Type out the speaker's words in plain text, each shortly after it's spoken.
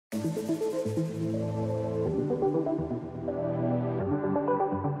Hello,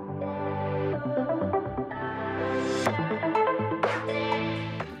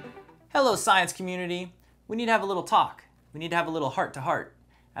 science community. We need to have a little talk. We need to have a little heart-to-heart.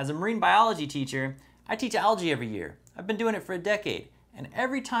 As a marine biology teacher, I teach algae every year. I've been doing it for a decade. And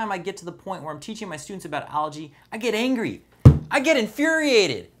every time I get to the point where I'm teaching my students about algae, I get angry. I get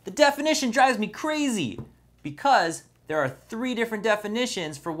infuriated. The definition drives me crazy because there are 3 different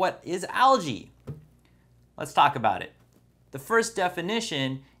definitions for what is algae. Let's talk about it. The first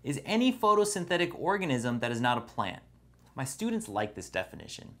definition is any photosynthetic organism that is not a plant. My students like this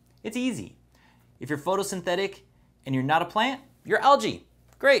definition. It's easy. If you're photosynthetic and you're not a plant, you're algae.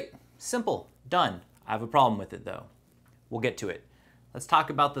 Great, simple, done. I have a problem with it though. We'll get to it. Let's talk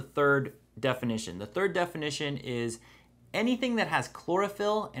about the third definition. The third definition is anything that has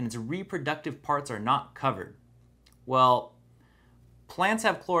chlorophyll and its reproductive parts are not covered. Well, plants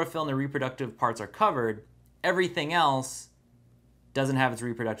have chlorophyll and their reproductive parts are covered. Everything else doesn't have its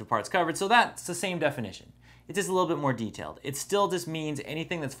reproductive parts covered, so that's the same definition. It's just a little bit more detailed. It still just means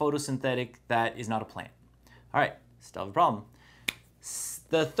anything that's photosynthetic that is not a plant. All right, still have a problem.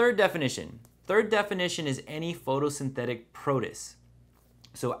 The third definition is any photosynthetic protist.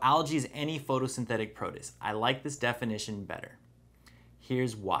 So algae is any photosynthetic protist. I like this definition better.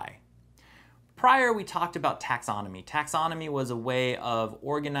 Here's why. Prior, we talked about taxonomy. Taxonomy was a way of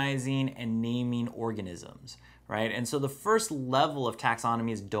organizing and naming organisms, right? And so the first level of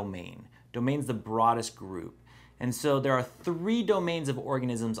taxonomy is domain. Domain's the broadest group. And so there are 3 domains of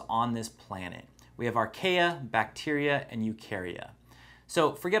organisms on this planet. We have archaea, bacteria, and eukarya.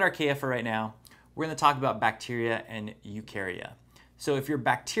 So forget archaea for right now. We're going to talk about bacteria and eukarya. So if you're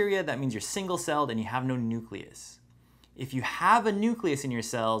bacteria, that means you're single-celled and you have no nucleus. If you have a nucleus in your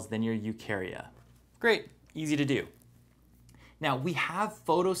cells, then you're eukarya. Great, easy to do. Now, we have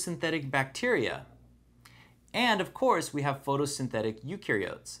photosynthetic bacteria. And of course, we have photosynthetic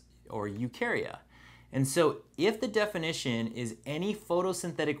eukaryotes, or eukarya. And so if the definition is any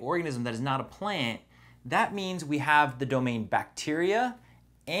photosynthetic organism that is not a plant, that means we have the domain bacteria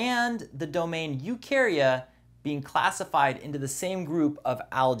and the domain eukarya being classified into the same group of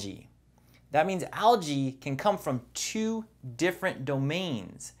algae. That means algae can come from 2 different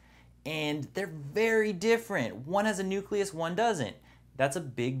domains, and they're very different. One has a nucleus, one doesn't. That's a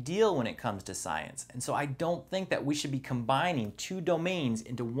big deal when it comes to science. And so I don't think that we should be combining 2 domains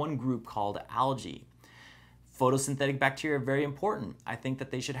into one group called algae. Photosynthetic bacteria are very important. I think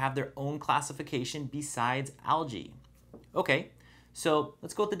that they should have their own classification besides algae. Okay, so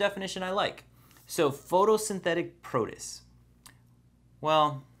let's go with the definition I like. So photosynthetic protist.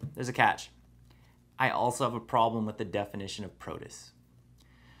 Well, there's a catch. I also have a problem with the definition of protist.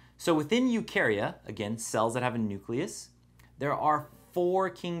 So within eukarya, again, cells that have a nucleus, there are 4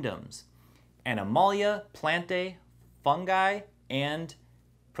 kingdoms: Animalia, Plantae, Fungi, and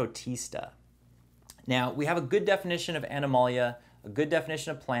Protista. Now, we have a good definition of Animalia, a good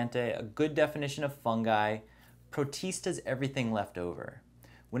definition of Plantae, a good definition of Fungi. Protista is everything left over.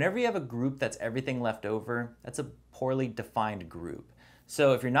 Whenever you have a group that's everything left over, that's a poorly defined group.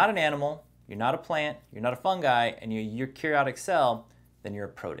 So if you're not an animal, you're not a plant, you're not a fungi, and you're a eukaryotic cell, then you're a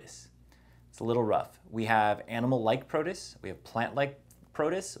protist. It's a little rough. We have animal-like protists, we have plant-like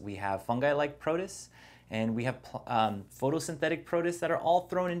protists, we have fungi-like protists, and we have photosynthetic protists that are all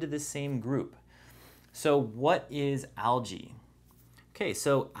thrown into this same group. So what is algae? Okay,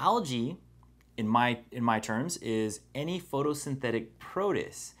 so algae, in my terms, is any photosynthetic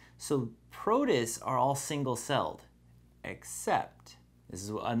protist. So protists are all single-celled, except, this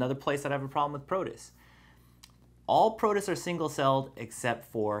is another place that I have a problem with protists. All protists are single-celled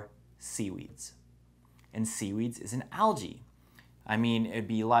except for seaweeds. And seaweeds is an algae. I mean, it'd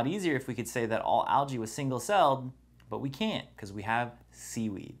be a lot easier if we could say that all algae was single-celled, but we can't because we have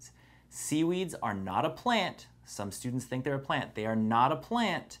seaweeds. Seaweeds are not a plant. Some students think they're a plant. They are not a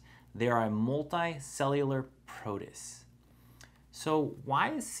plant. They are a multicellular protist. So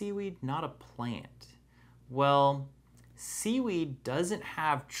why is seaweed not a plant? Well, seaweed doesn't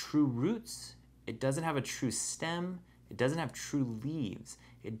have true roots. It doesn't have a true stem. It doesn't have true leaves.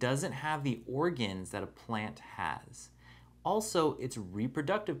 It doesn't have the organs that a plant has. Also, its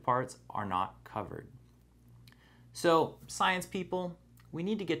reproductive parts are not covered. So, science people, we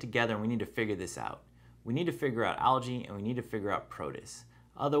need to get together and we need to figure this out. We need to figure out algae and we need to figure out protists.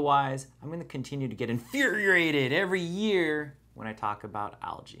 Otherwise, I'm going to continue to get infuriated every year when I talk about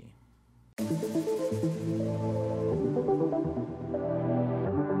algae.